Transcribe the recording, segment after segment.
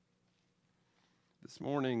This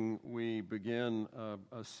morning we begin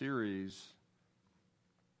a series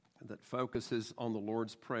that focuses on the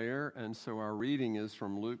Lord's Prayer, and so our reading is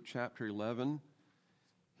from Luke chapter 11.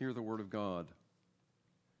 Hear the word of God.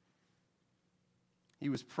 He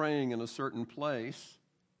was praying in a certain place,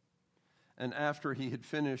 and after he had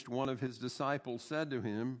finished, one of his disciples said to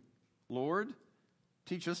him, "Lord,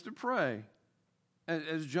 teach us to pray,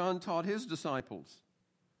 as John taught his disciples."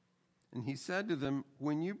 And he said to them,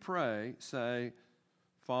 "When you pray, say,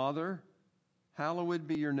 'Father, hallowed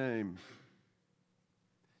be your name.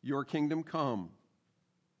 Your kingdom come.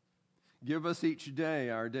 Give us each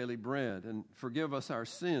day our daily bread, and forgive us our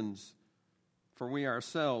sins, for we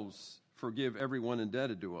ourselves forgive everyone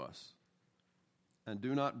indebted to us. And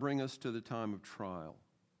do not bring us to the time of trial.'"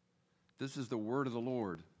 This is the word of the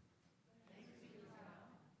Lord.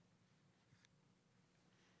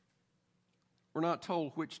 We're not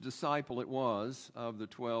told which disciple it was of the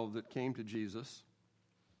 12 that came to Jesus,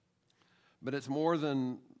 but it's more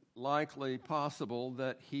than likely possible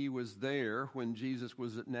that he was there when Jesus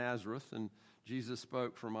was at Nazareth, and Jesus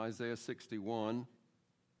spoke from Isaiah 61.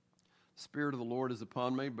 "The Spirit of the Lord is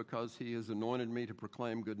upon me, because he has anointed me to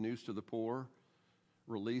proclaim good news to the poor,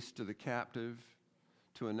 release to the captive,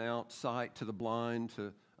 to announce sight to the blind,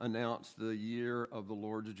 to announce the year of the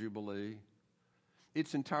Lord's Jubilee."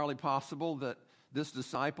 It's entirely possible that this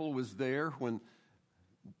disciple was there when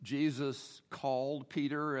Jesus called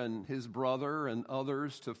Peter and his brother and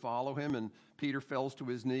others to follow him, and Peter falls to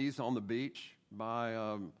his knees on the beach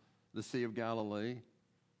by the Sea of Galilee.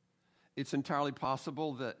 It's entirely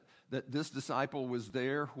possible that this disciple was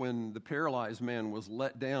there when the paralyzed man was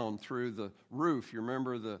let down through the roof. You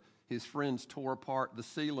remember his friends tore apart the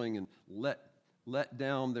ceiling and let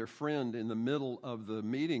down their friend in the middle of the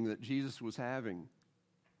meeting that Jesus was having.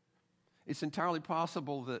 It's entirely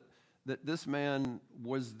possible that this man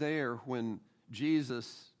was there when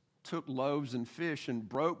Jesus took loaves and fish and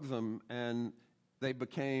broke them, and they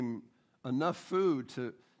became enough food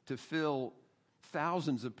to fill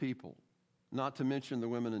thousands of people, not to mention the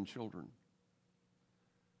women and children.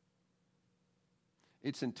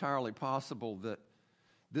 It's entirely possible that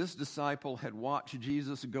this disciple had watched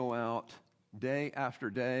Jesus go out day after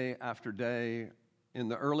day after day in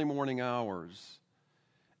the early morning hours,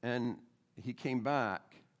 and he came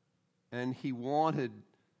back, and he wanted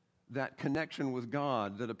that connection with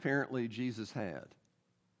God that apparently Jesus had.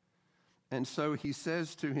 And so he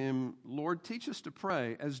says to him, "Lord, teach us to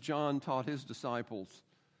pray, as John taught his disciples."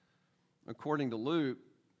 According to Luke,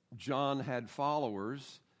 John had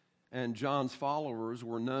followers, and John's followers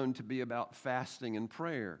were known to be about fasting and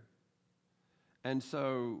prayer. And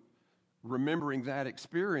so, remembering that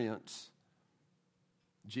experience,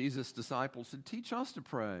 Jesus' disciples said, "Teach us to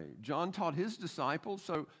pray." John taught his disciples,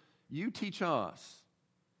 so you teach us.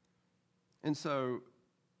 And so,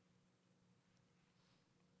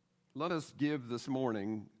 let us give this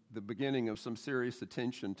morning the beginning of some serious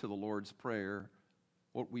attention to the Lord's Prayer,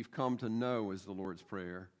 what we've come to know as the Lord's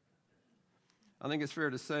Prayer. I think it's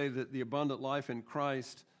fair to say that the abundant life in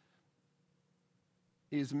Christ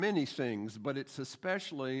is many things, but it's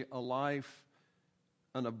especially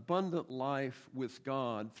an abundant life with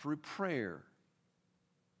God through prayer.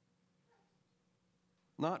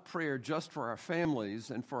 Not prayer just for our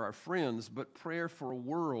families and for our friends, but prayer for a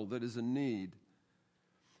world that is in need.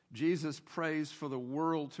 Jesus prays for the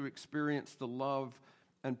world to experience the love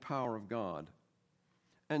and power of God.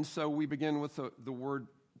 And so we begin with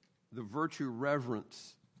the virtue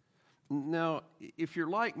reverence. Now, if you're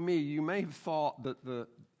like me, you may have thought that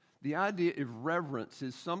the idea of reverence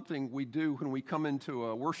is something we do when we come into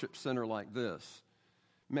a worship center like this.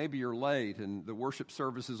 Maybe you're late and the worship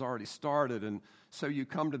service has already started, and so you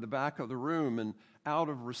come to the back of the room, and out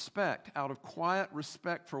of respect, out of quiet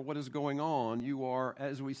respect for what is going on, you are,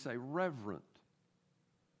 as we say, reverent.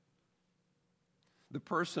 The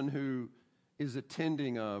person who is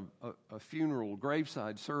attending a funeral,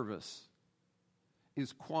 graveside service,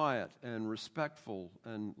 is quiet and respectful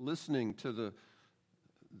and listening to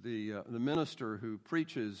the minister who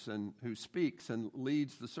preaches and who speaks and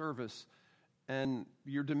leads the service, and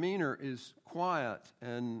your demeanor is quiet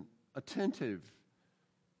and attentive.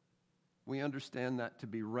 We understand that to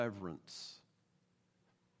be reverence.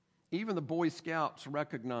 Even the Boy Scouts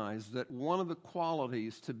recognize that one of the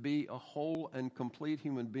qualities to be a whole and complete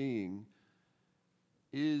human being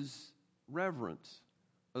is reverence.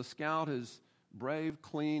 A scout is brave,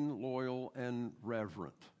 clean, loyal, and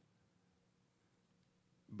reverent.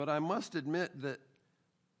 But I must admit that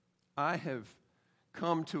I have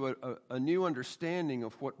come to a new understanding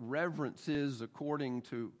of what reverence is according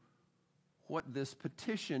to what this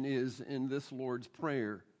petition is in this Lord's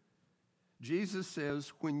Prayer. Jesus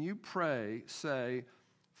says, when you pray, say,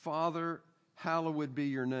 Father, hallowed be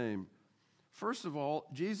your name. First of all,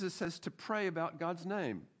 Jesus says to pray about God's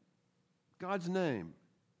name. God's name.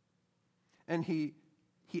 And he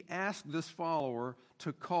asked this follower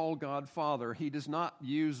to call God Father. He does not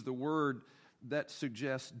use the word that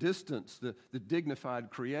suggests distance, the dignified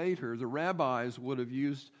creator. The rabbis would have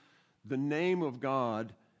used the name of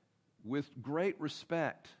God with great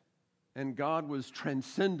respect. And God was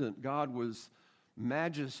transcendent. God was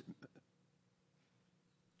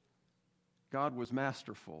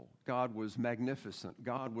masterful. God was magnificent.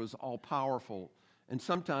 God was all-powerful. And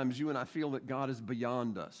sometimes you and I feel that God is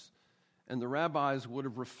beyond us. And the rabbis would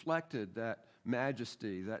have reflected that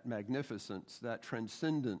majesty, that magnificence, that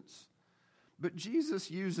transcendence. But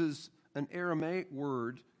Jesus uses an Aramaic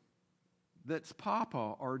word that's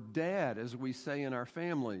papa or dad, as we say in our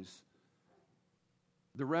families.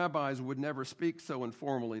 The rabbis would never speak so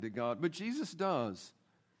informally to God, but Jesus does.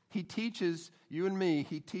 He teaches you and me,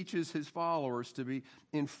 he teaches his followers to be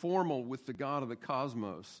informal with the God of the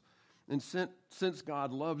cosmos. And since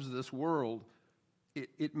God loves this world,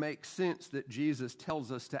 it makes sense that Jesus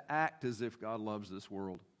tells us to act as if God loves this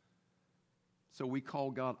world. So we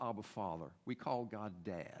call God Abba Father. We call God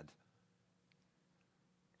Dad.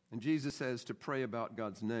 And Jesus says to pray about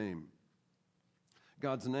God's name.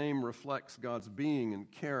 God's name reflects God's being and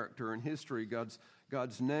character and history.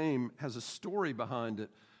 God's name has a story behind it.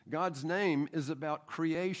 God's name is about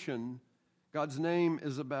creation. God's name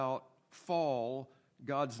is about fall.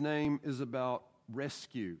 God's name is about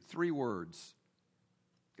rescue. 3 words.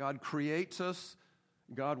 God creates us.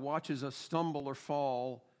 God watches us stumble or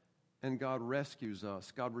fall. And God rescues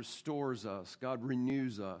us. God restores us. God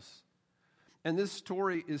renews us. And this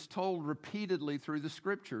story is told repeatedly through the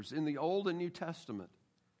Scriptures in the Old and New Testament.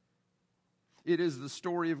 It is the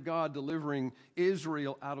story of God delivering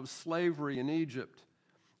Israel out of slavery in Egypt.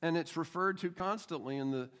 And it's referred to constantly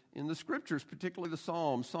in the Scriptures, particularly the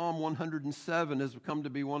Psalms. Psalm 107 has come to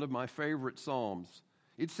be one of my favorite Psalms.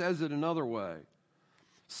 It says it another way.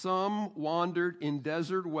 Some wandered in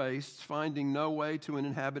desert wastes, finding no way to an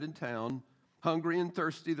inhabited town. Hungry and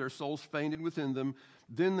thirsty, their souls fainted within them.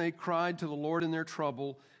 Then they cried to the Lord in their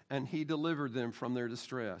trouble, and he delivered them from their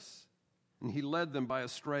distress. And he led them by a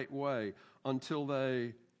straight way until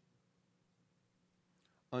they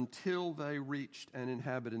reached an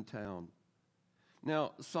inhabited town.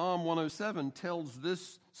 Now, Psalm 107 tells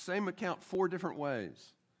this same account 4 different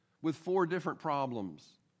ways, with 4 different problems.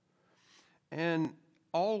 And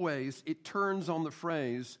always it turns on the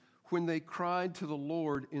phrase, when they cried to the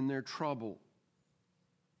Lord in their trouble.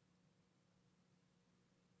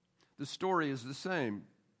 The story is the same.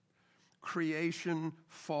 Creation,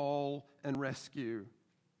 fall, and rescue.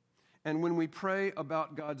 And when we pray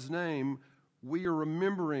about God's name, we are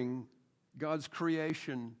remembering God's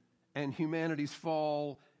creation and humanity's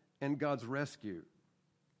fall and God's rescue.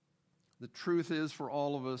 The truth is for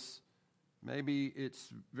all of us, maybe it's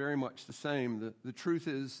very much the same. The truth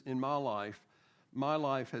is in my life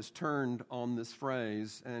has turned on this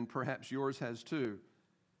phrase, and perhaps yours has too.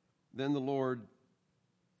 Then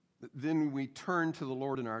we turned to the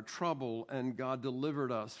Lord in our trouble, and God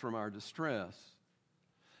delivered us from our distress.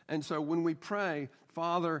 And so when we pray,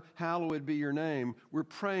 Father, hallowed be your name, we're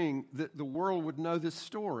praying that the world would know this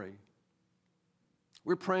story.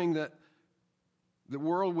 We're praying that the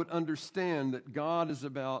world would understand that God is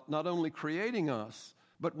about not only creating us,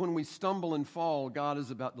 but when we stumble and fall, God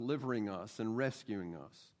is about delivering us and rescuing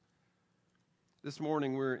us. This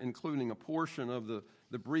morning we're including a portion of the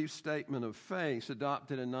brief statement of faith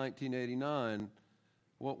adopted in 1989,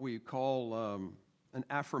 what we call an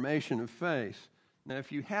affirmation of faith. Now,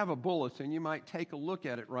 if you have a bulletin, you might take a look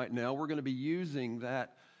at it right now. We're going to be using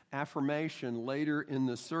that affirmation later in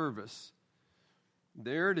the service.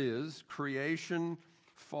 There it is, creation,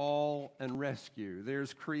 fall, and rescue.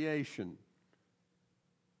 There's creation.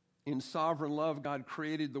 In sovereign love, God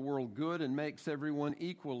created the world good and makes everyone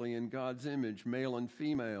equally in God's image, male and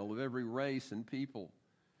female, of every race and people.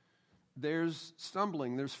 There's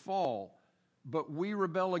stumbling, there's fall, but we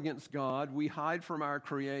rebel against God. We hide from our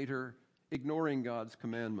Creator, ignoring God's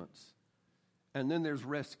commandments. And then there's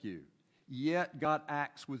rescue. Yet God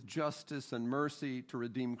acts with justice and mercy to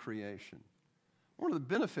redeem creation. One of the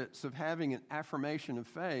benefits of having an affirmation of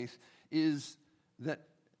faith is that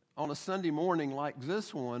on a Sunday morning like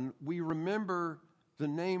this one, we remember the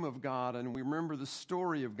name of God and we remember the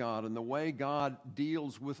story of God and the way God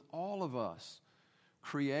deals with all of us.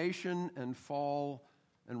 Creation and fall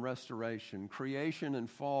and restoration. Creation and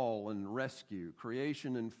fall and rescue.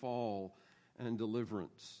 Creation and fall and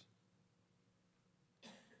deliverance.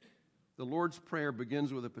 The Lord's Prayer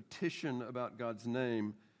begins with a petition about God's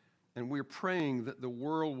name, and we're praying that the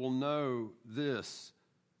world will know this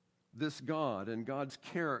God and God's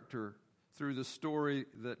character through the story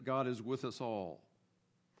that God is with us all.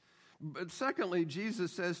 But secondly,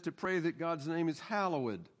 Jesus says to pray that God's name is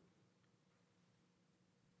hallowed.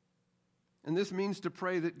 And this means to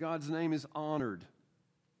pray that God's name is honored.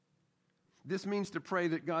 This means to pray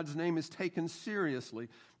that God's name is taken seriously.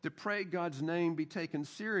 To pray God's name be taken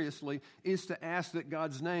seriously is to ask that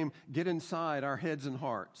God's name get inside our heads and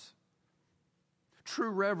hearts. True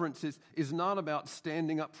reverence is not about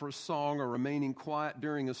standing up for a song or remaining quiet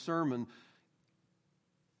during a sermon.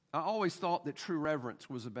 I always thought that true reverence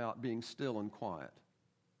was about being still and quiet.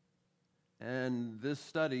 And this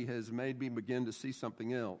study has made me begin to see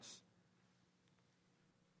something else.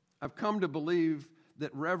 I've come to believe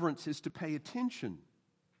that reverence is to pay attention.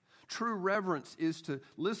 True reverence is to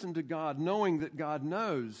listen to God, knowing that God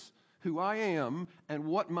knows who I am and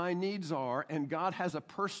what my needs are, and God has a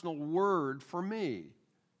personal word for me.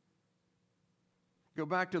 Go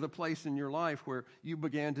back to the place in your life where you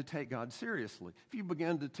began to take God seriously. If you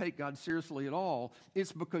began to take God seriously at all,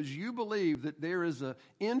 it's because you believe that there is an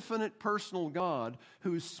infinite personal God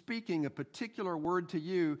who's speaking a particular word to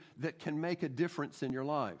you that can make a difference in your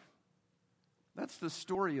life. That's the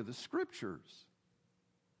story of the Scriptures.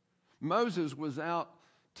 Moses was out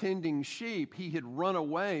tending sheep. He had run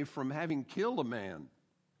away from having killed a man.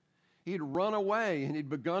 He'd run away and he'd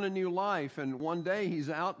begun a new life. And one day he's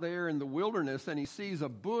out there in the wilderness and he sees a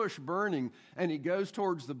bush burning and he goes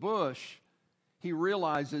towards the bush. He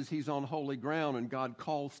realizes he's on holy ground and God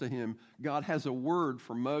calls to him. God has a word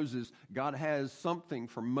for Moses. God has something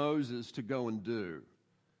for Moses to go and do.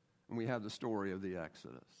 And we have the story of the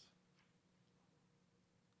Exodus.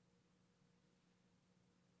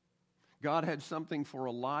 God had something for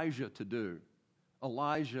Elijah to do.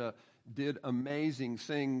 Elijah did amazing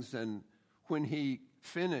things, and when he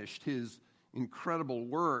finished his incredible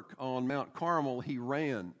work on Mount Carmel, he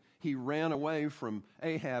ran. He ran away from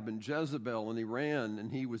Ahab and Jezebel, and he ran,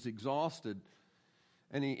 and he was exhausted.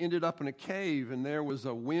 And he ended up in a cave, and there was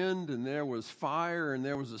a wind, and there was fire, and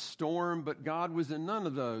there was a storm, but God was in none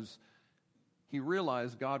of those. He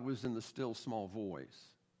realized God was in the still small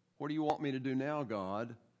voice. What do you want me to do now,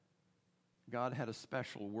 God? God had a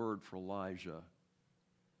special word for Elijah.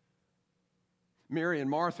 Mary and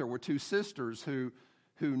Martha were two sisters who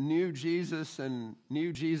knew Jesus and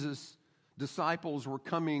knew Jesus' disciples were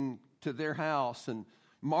coming to their house. And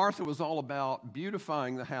Martha was all about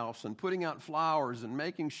beautifying the house and putting out flowers and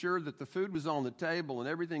making sure that the food was on the table and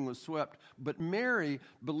everything was swept. But Mary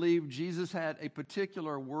believed Jesus had a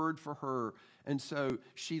particular word for her. And so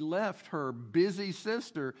she left her busy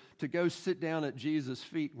sister to go sit down at Jesus'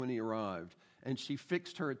 feet when he arrived. And she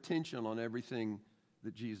fixed her attention on everything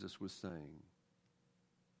that Jesus was saying.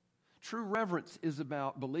 True reverence is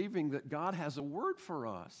about believing that God has a word for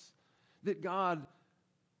us, that God,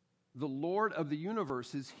 the Lord of the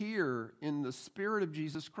universe, is here in the Spirit of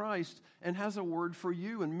Jesus Christ and has a word for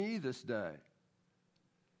you and me this day.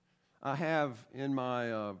 I have in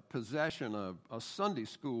my possession a Sunday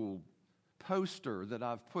school poster that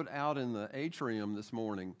I've put out in the atrium this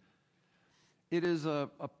morning. It is a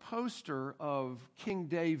poster of King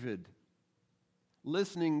David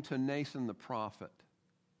listening to Nathan the prophet.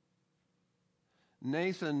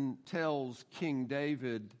 Nathan tells King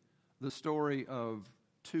David the story of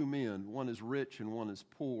two men. One is rich and one is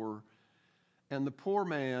poor. And the poor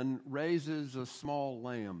man raises a small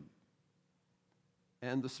lamb.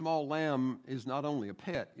 And the small lamb is not only a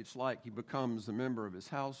pet, it's like he becomes a member of his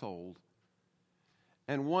household.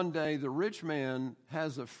 And one day the rich man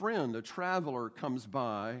has a friend, a traveler comes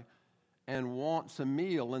by and wants a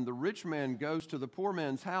meal. And the rich man goes to the poor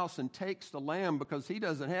man's house and takes the lamb because he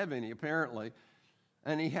doesn't have any apparently.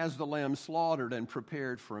 And he has the lamb slaughtered and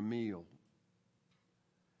prepared for a meal.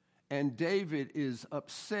 And David is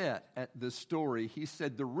upset at this story. He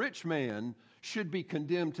said the rich man should be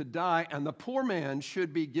condemned to die and the poor man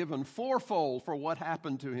should be given fourfold for what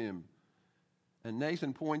happened to him. And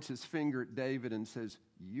Nathan points his finger at David and says,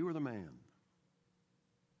 "You are the man."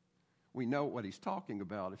 We know what he's talking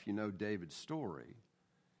about if you know David's story.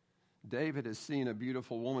 David has seen a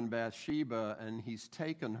beautiful woman, Bathsheba, and he's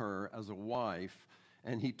taken her as a wife.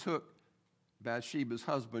 And he took Bathsheba's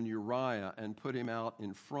husband, Uriah, and put him out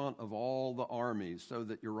in front of all the armies so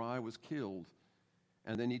that Uriah was killed.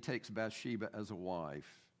 And then he takes Bathsheba as a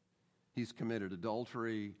wife. He's committed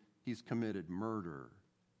adultery. He's committed murder.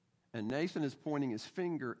 And Nathan is pointing his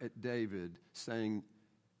finger at David, saying,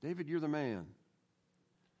 "David, you're the man."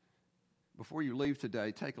 before you leave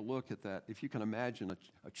today, take a look at that. If you can imagine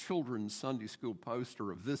a children's Sunday school poster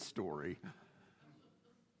of this story.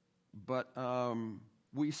 But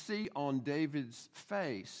we see on David's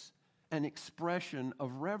face an expression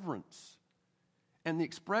of reverence. And the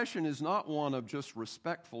expression is not one of just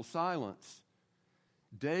respectful silence.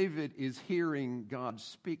 David is hearing God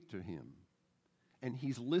speak to him, and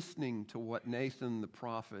he's listening to what Nathan the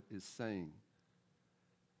prophet is saying.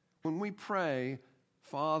 When we pray,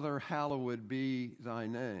 Father, hallowed be thy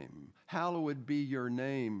name. Hallowed be your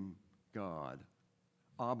name, God.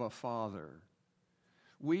 Abba, Father.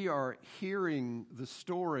 We are hearing the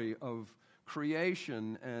story of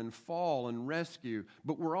creation and fall and rescue,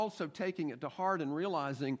 but we're also taking it to heart and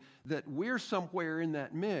realizing that we're somewhere in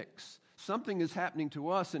that mix. Something is happening to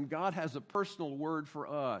us, and God has a personal word for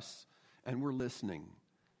us, and we're listening.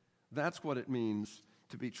 That's what it means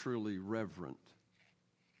to be truly reverent.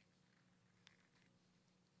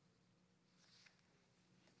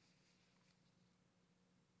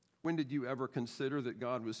 When did you ever consider that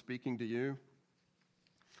God was speaking to you?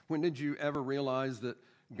 When did you ever realize that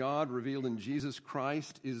God, revealed in Jesus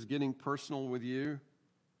Christ, is getting personal with you?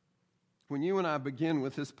 When you and I begin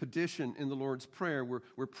with this petition in the Lord's Prayer,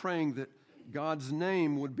 we're praying that God's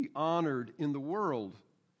name would be honored in the world,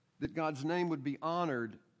 that God's name would be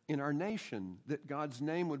honored in our nation, that God's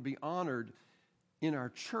name would be honored in our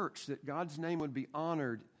church, that God's name would be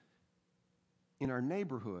honored in our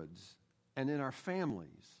neighborhoods and in our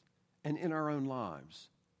families and in our own lives.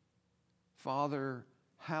 Father,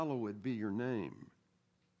 hallowed be your name.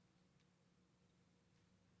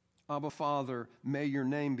 Abba, Father, may your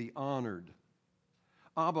name be honored.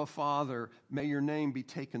 Abba, Father, may your name be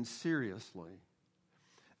taken seriously.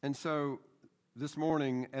 And so this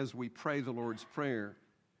morning, as we pray the Lord's Prayer,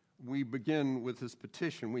 we begin with this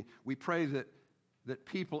petition. We pray that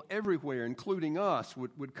people everywhere, including us,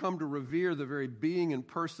 would come to revere the very being and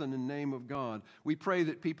person and name of God. We pray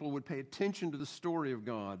that people would pay attention to the story of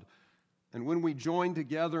God. And when we join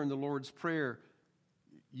together in the Lord's Prayer,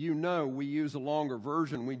 you know we use a longer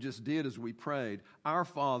version we just did as we prayed. Our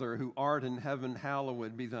Father who art in heaven,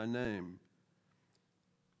 hallowed be thy name.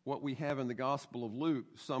 What we have in the Gospel of Luke,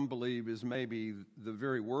 some believe, is maybe the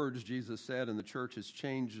very words Jesus said, and the church has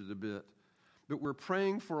changed it a bit. But we're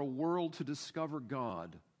praying for a world to discover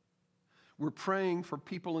God. We're praying for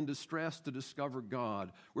people in distress to discover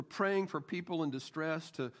God. We're praying for people in distress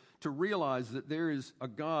to realize that there is a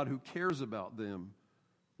God who cares about them.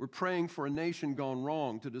 We're praying for a nation gone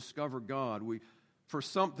wrong to discover God. For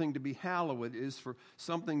something to be hallowed is for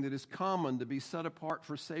something that is common to be set apart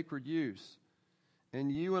for sacred use.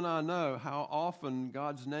 And you and I know how often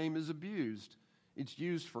God's name is abused. It's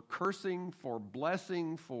used for cursing, for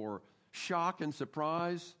blessing, for shock and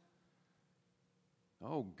surprise.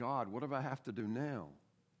 Oh God, what do I have to do now?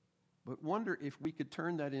 But wonder if we could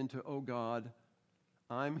turn that into, oh God,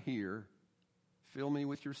 I'm here. Fill me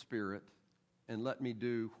with your Spirit and let me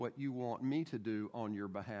do what you want me to do on your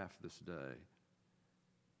behalf this day.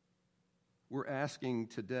 We're asking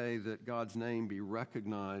today that God's name be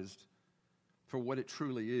recognized for what it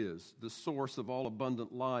truly is, the source of all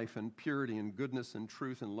abundant life and purity and goodness and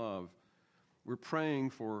truth and love. We're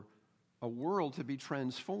praying for a world to be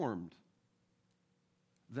transformed.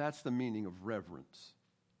 That's the meaning of reverence.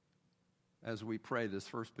 As we pray this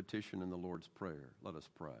first petition in the Lord's Prayer, let us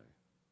pray.